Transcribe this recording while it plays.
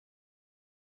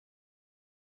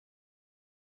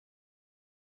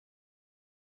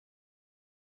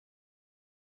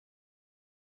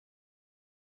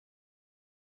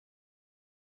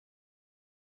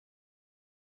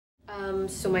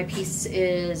So my piece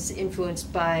is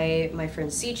influenced by my friend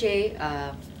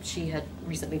CJ. She had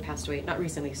recently passed away. Not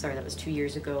recently, sorry, that was 2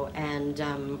 years ago. And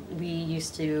we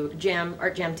used to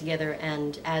art jam together.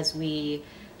 And as we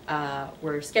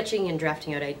were sketching and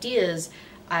drafting out ideas,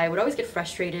 I would always get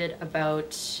frustrated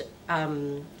about,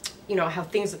 you know, how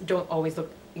things don't always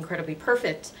look incredibly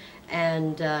perfect.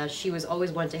 And she was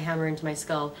always one to hammer into my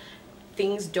skull.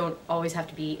 Things don't always have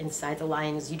to be inside the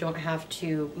lines. You don't have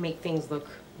to make things look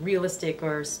realistic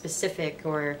or specific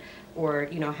or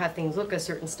you know, have things look a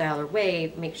certain style or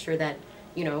way. Make sure that,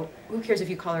 you know, who cares if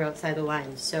you color outside the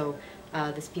lines. So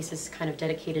this piece is kind of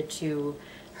dedicated to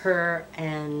her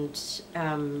and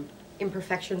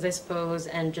imperfections, I suppose,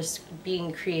 and just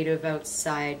being creative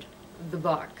outside the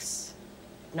box.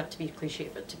 Not to be cliche,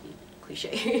 but to be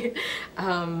cliche.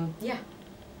 Yeah.